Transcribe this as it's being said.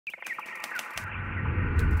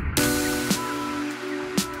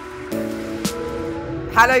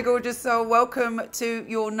Hello, gorgeous soul. Welcome to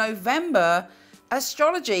your November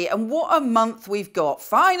astrology. And what a month we've got.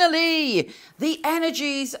 Finally, the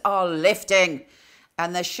energies are lifting.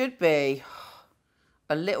 And there should be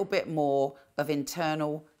a little bit more of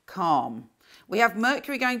internal calm. We have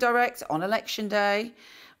Mercury going direct on election day.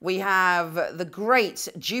 We have the great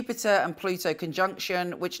Jupiter and Pluto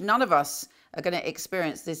conjunction, which none of us are going to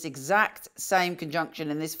experience this exact same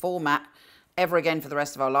conjunction in this format ever again for the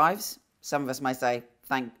rest of our lives. Some of us may say,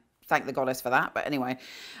 thank the goddess for that. But anyway,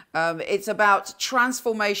 it's about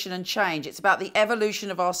transformation and change. It's about the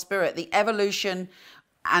evolution of our spirit, the evolution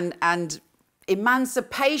and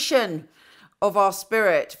emancipation of our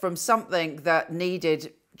spirit from something that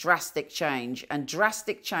needed drastic change. And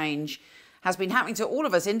drastic change has been happening to all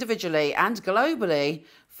of us individually and globally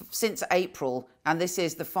since April. And this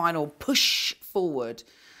is the final push forward.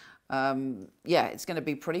 Yeah, it's going to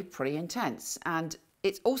be pretty intense. And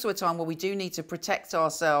it's also a time where we do need to protect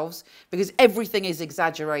ourselves because everything is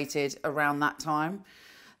exaggerated around that time.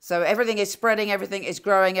 So everything is spreading, everything is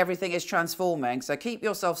growing, everything is transforming. So keep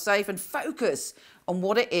yourself safe and focus on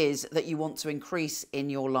what it is that you want to increase in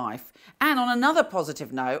your life. And on another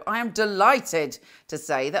positive note, I am delighted to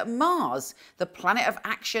say that Mars, the planet of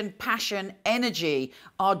action, passion, energy,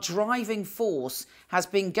 our driving force, has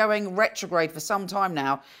been going retrograde for some time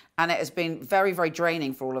now. And it has been very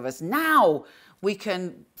draining for all of us. Now we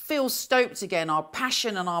can feel stoked again. Our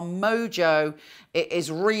passion and our mojo, it is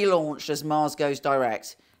relaunched as Mars goes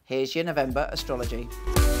direct. Here's your November astrology.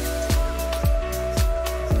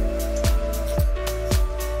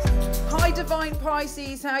 Hi, Divine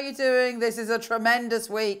Pisces. How are you doing? This is a tremendous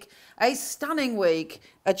week, a stunning week,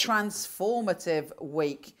 a transformative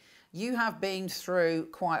week. You have been through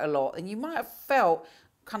quite a lot and you might have felt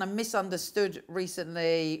kind of misunderstood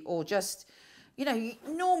recently, or just, you know,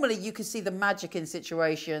 normally you can see the magic in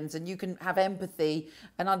situations and you can have empathy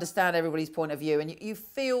and understand everybody's point of view and you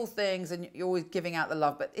feel things and you're always giving out the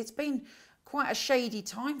love. But it's been quite a shady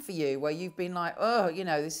time for you where you've been like, oh, you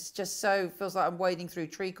know, this is just so, feels like I'm wading through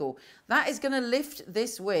treacle. That is going to lift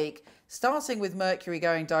this week, starting with Mercury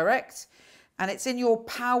going direct. And it's in your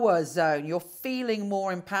power zone. You're feeling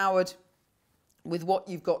more empowered with what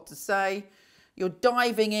you've got to say. You're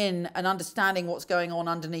diving in and understanding what's going on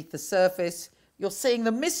underneath the surface. You're seeing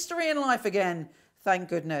the mystery in life again, thank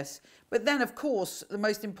goodness. But then, of course, the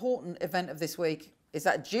most important event of this week is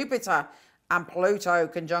that Jupiter and Pluto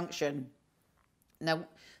conjunction. Now,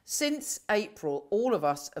 since April, all of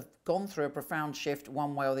us have gone through a profound shift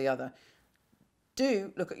one way or the other.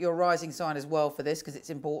 Do look at your rising sign as well for this because it's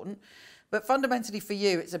important. But fundamentally for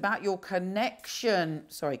you, it's about your connection.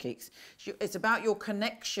 Sorry, Keeks. It's about your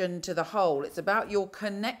connection to the whole. It's about your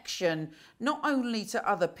connection not only to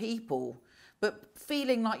other people, but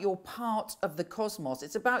feeling like you're part of the cosmos.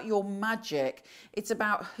 It's about your magic. It's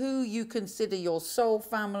about who you consider your soul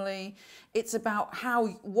family. It's about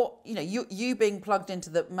you being plugged into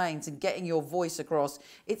the mains and getting your voice across.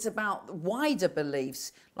 It's about wider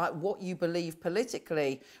beliefs, like what you believe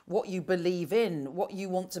politically, what you believe in, what you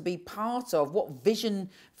want to be part of, what vision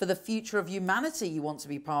for the future of humanity you want to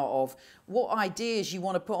be part of, what ideas you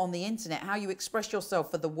want to put on the internet, how you express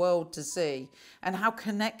yourself for the world to see, and how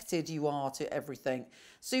connected you are to everything.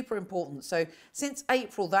 Super important. So since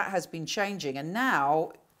April, that has been changing. And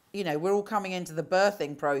now, you know, we're all coming into the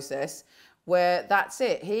birthing process where that's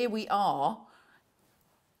it. Here we are.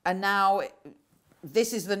 And now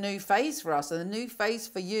this is the new phase for us. And the new phase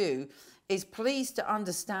for you is please to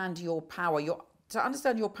understand your power, to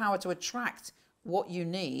understand your power to attract what you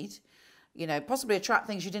need. You know, possibly attract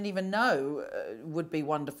things you didn't even know would be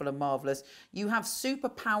wonderful and marvelous. You have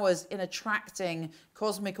superpowers in attracting,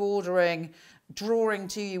 cosmic ordering, drawing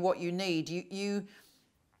to you what you need.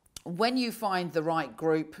 When you find the right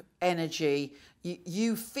group energy,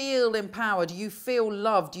 you feel empowered, you feel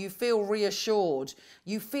loved, you feel reassured,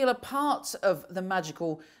 you feel a part of the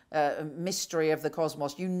magical mystery of the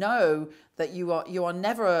cosmos. You know that you are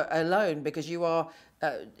never alone because you are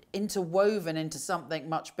interwoven into something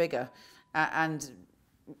much bigger. And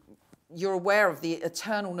you're aware of the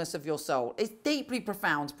eternalness of your soul. It's deeply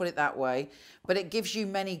profound, put it that way, but it gives you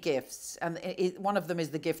many gifts. And one of them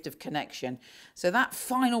is the gift of connection. So that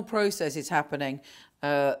final process is happening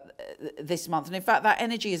this month. And in fact, that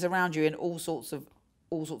energy is around you in all sorts of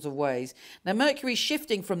ways. Now, Mercury's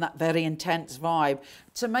shifting from that very intense vibe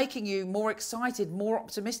to making you more excited, more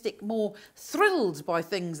optimistic, more thrilled by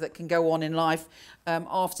things that can go on in life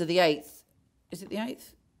after the 8th. Is it the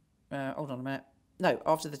 8th? Hold on a minute. No,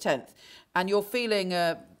 after the 10th. And you're feeling,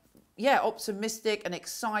 optimistic and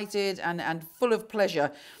excited and full of pleasure.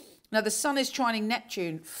 Now, the sun is trining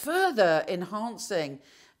Neptune, further enhancing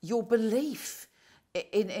your belief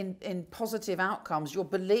in positive outcomes, your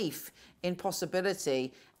belief in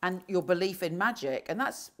possibility and your belief in magic. And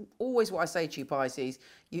that's always what I say to you, Pisces.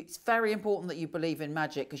 It's very important that you believe in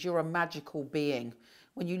magic because you're a magical being.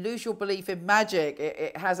 When you lose your belief in magic,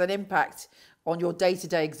 it has an impact on your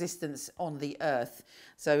day-to-day existence on the earth.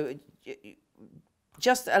 So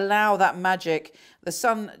just allow that magic. The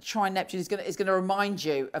Sun trine Neptune is going to remind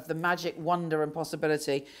you of the magic, wonder and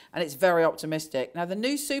possibility, and it's very optimistic. Now, the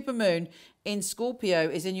new supermoon in Scorpio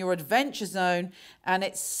is in your adventure zone, and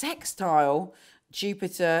it's sextile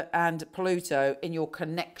Jupiter and Pluto in your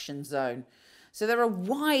connection zone. So there are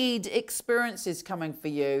wide experiences coming for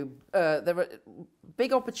you. There are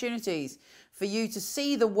big opportunities for you to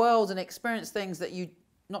see the world and experience things that you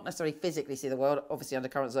not necessarily physically see the world, obviously under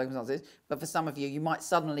current circumstances, but for some of you, you might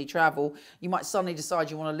suddenly travel. You might suddenly decide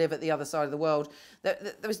you want to live at the other side of the world.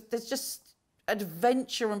 There's just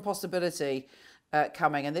adventure and possibility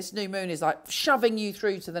coming, and this new moon is like shoving you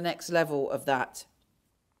through to the next level of that.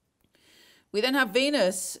 We then have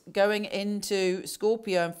Venus going into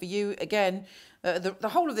Scorpio, and for you, again, the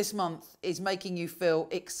whole of this month is making you feel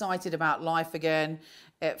excited about life again,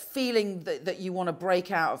 feeling that you want to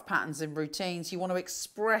break out of patterns and routines. You want to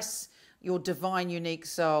express your divine, unique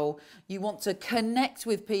soul. You want to connect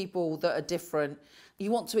with people that are different.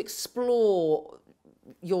 You want to explore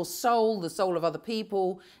your soul, the soul of other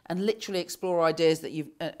people, and literally explore ideas that you've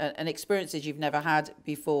and experiences you've never had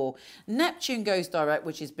before. Neptune goes direct,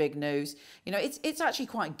 which is big news. You know, it's actually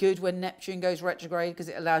quite good when Neptune goes retrograde because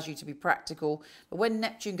it allows you to be practical. But when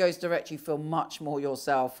Neptune goes direct, you feel much more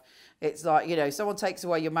yourself. It's like, you know, someone takes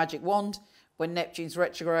away your magic wand. When Neptune's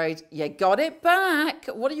retrograde, you got it back.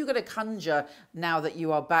 What are you going to conjure now that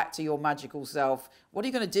you are back to your magical self? What are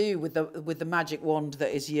you going to do with the magic wand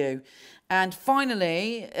that is you? And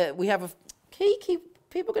finally, we have a Kiki.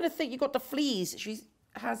 People are going to think you got the fleas. She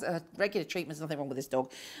has a regular treatment. There's nothing wrong with this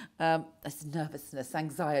dog. That's nervousness,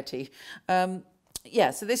 anxiety.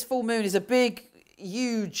 Yeah, so this full moon is a big,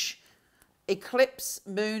 huge eclipse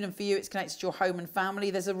moon. And for you, it's connected to your home and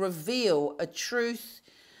family. There's a reveal, a truth,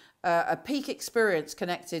 a peak experience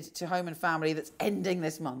connected to home and family that's ending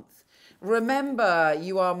this month. Remember,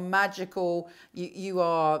 you are magical. You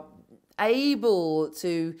are able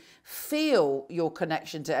to feel your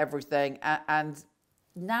connection to everything. And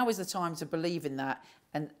now is the time to believe in that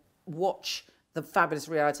and watch the fabulous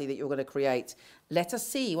reality that you're going to create. Let us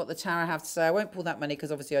see what the tarot have to say. I won't pull that many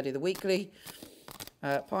because obviously I do the weekly.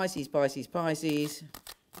 Pisces, Pisces, Pisces.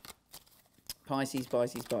 Pisces,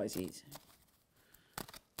 Pisces, Pisces.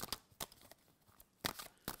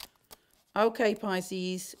 Okay,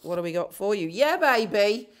 Pisces, what do we got for you? Yeah,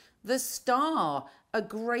 baby, the Star, a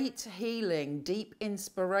great healing, deep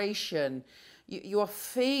inspiration. You are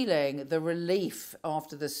feeling the relief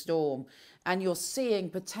after the storm, and you're seeing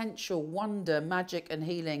potential, wonder, magic and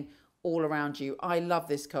healing all around you. I love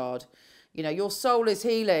this card. You know, your soul is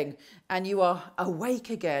healing and you are awake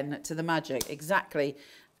again to the magic, exactly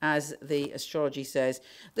as the astrology says.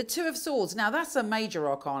 The Two of Swords, now that's a major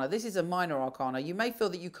arcana. This is a minor arcana. You may feel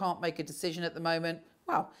that you can't make a decision at the moment.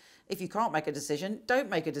 Well, if you can't make a decision, don't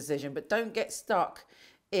make a decision, but don't get stuck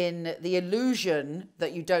in the illusion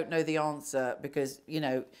that you don't know the answer, because, you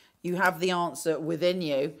know, you have the answer within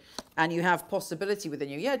you and you have possibility within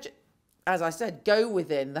you. Yeah, as I said, go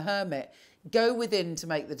within, the hermit. Go within to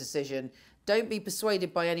make the decision. Don't be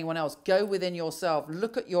persuaded by anyone else. Go within yourself.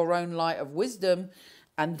 Look at your own light of wisdom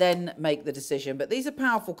and then make the decision. But these are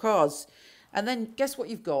powerful cards. And then guess what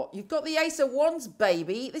you've got? You've got the Ace of Wands,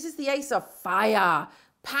 baby. This is the Ace of Fire,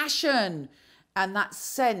 passion, and that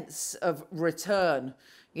sense of return,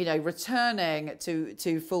 you know, returning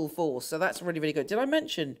to full force. So that's really, really good. Did I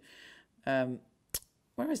mention,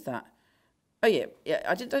 where is that? Oh, yeah.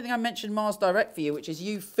 I don't think I mentioned Mars direct for you, which is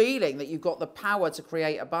you feeling that you've got the power to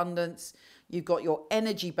create abundance. You've got your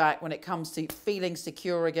energy back when it comes to feeling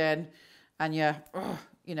secure again. And yeah,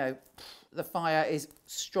 you know, the fire is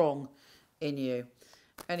strong in you.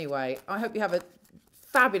 Anyway, I hope you have a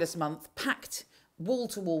fabulous month, packed wall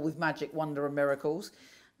to wall with magic, wonder and miracles.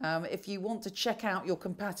 If you want to check out your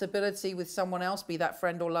compatibility with someone else, be that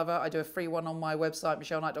friend or lover, I do a free one on my website,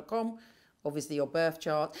 micheleknight.com. Obviously your birth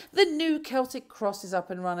chart. The new Celtic Cross is up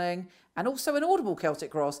and running, and also an audible Celtic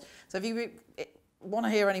Cross. So if you want to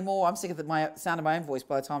hear any more, I'm sick of the sound of my own voice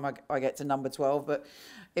by the time I get to number 12, but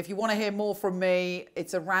if you want to hear more from me,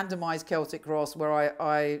 it's a randomized Celtic Cross where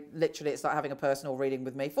I literally, it's like having a personal reading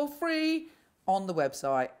with me for free on the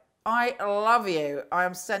website. I love you. I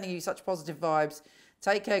am sending you such positive vibes.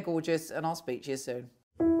 Take care, gorgeous, and I'll speak to you soon.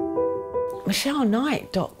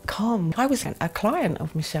 MicheleKnight.com. I was a client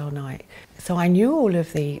of Michele Knight, so I knew all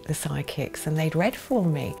of the psychics and they'd read for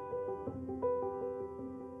me.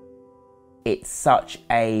 It's such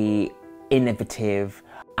a innovative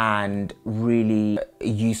and really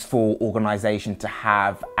useful organisation to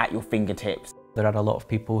have at your fingertips. There are a lot of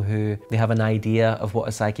people who they have an idea of what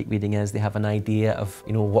a psychic reading is, they have an idea of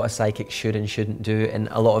what a psychic should and shouldn't do, and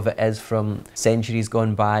a lot of it is from centuries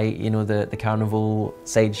gone by, the carnival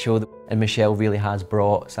sideshow, and Michele really has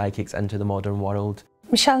brought psychics into the modern world.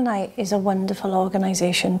 Michele Knight is a wonderful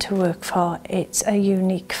organisation to work for. It's a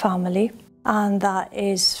unique family, and that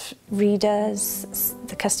is readers,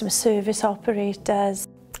 the customer service operators.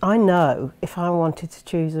 I know if I wanted to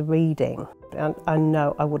choose a reading, I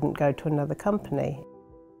know I wouldn't go to another company.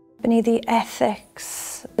 The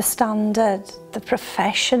ethics, the standard, the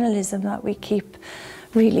professionalism that we keep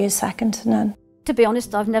really is second to none. To be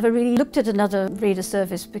honest, I've never really looked at another reader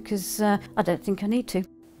service because I don't think I need to.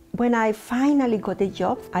 When I finally got a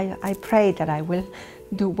job, I pray that I will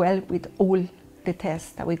do well with all the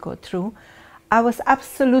tests that we go through. I was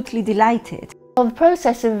absolutely delighted. Well, the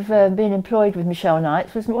process of being employed with Michele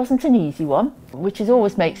Knight wasn't an easy one, which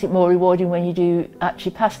always makes it more rewarding when you do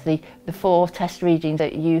actually pass the 4 test readings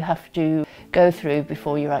that you have to go through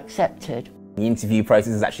before you're accepted. The interview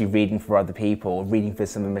process is actually reading for other people, reading for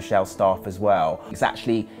some of Michele's staff as well. It's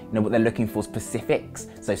actually, what they're looking for, specifics,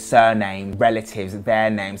 so surname, relatives, their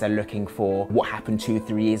names. They're looking for what happened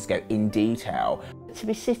 2-3 years ago in detail. To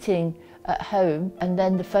be sitting at home and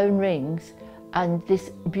then the phone rings and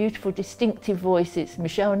this beautiful distinctive voice, it's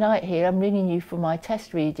Michele Knight here, I'm ringing you for my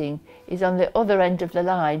test reading, is on the other end of the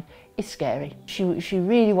line, is scary. She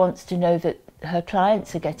really wants to know that her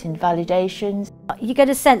clients are getting validations. You get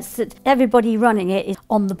a sense that everybody running it is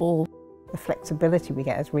on the ball. The flexibility we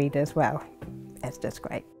get as readers, well, it's just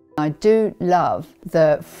great. I do love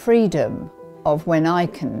the freedom of when I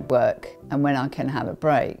can work and when I can have a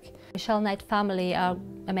break. Michele Knight family are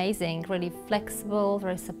amazing, really flexible,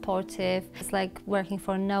 very supportive. It's like working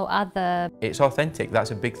for no other. It's authentic,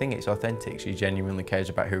 that's a big thing, it's authentic. She genuinely cares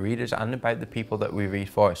about her readers and about the people that we read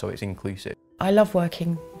for, so it's inclusive. I love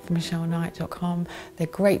working for MicheleKnight.com. They're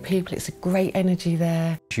great people, it's a great energy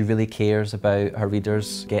there. She really cares about her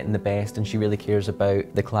readers getting the best, and she really cares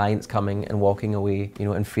about the clients coming and walking away,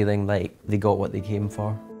 and feeling like they got what they came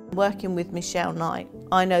for. Working with Michele Knight,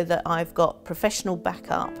 I know that I've got professional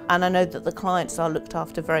backup, and I know that the clients are looked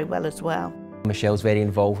after very well as well. Michele's very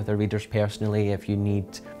involved with her readers personally. If you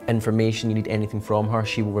need information, you need anything from her,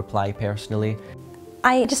 she will reply personally.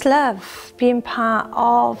 I just love being part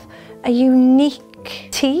of a unique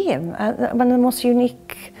team, one of the most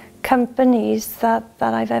unique companies that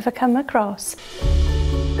I've ever come across.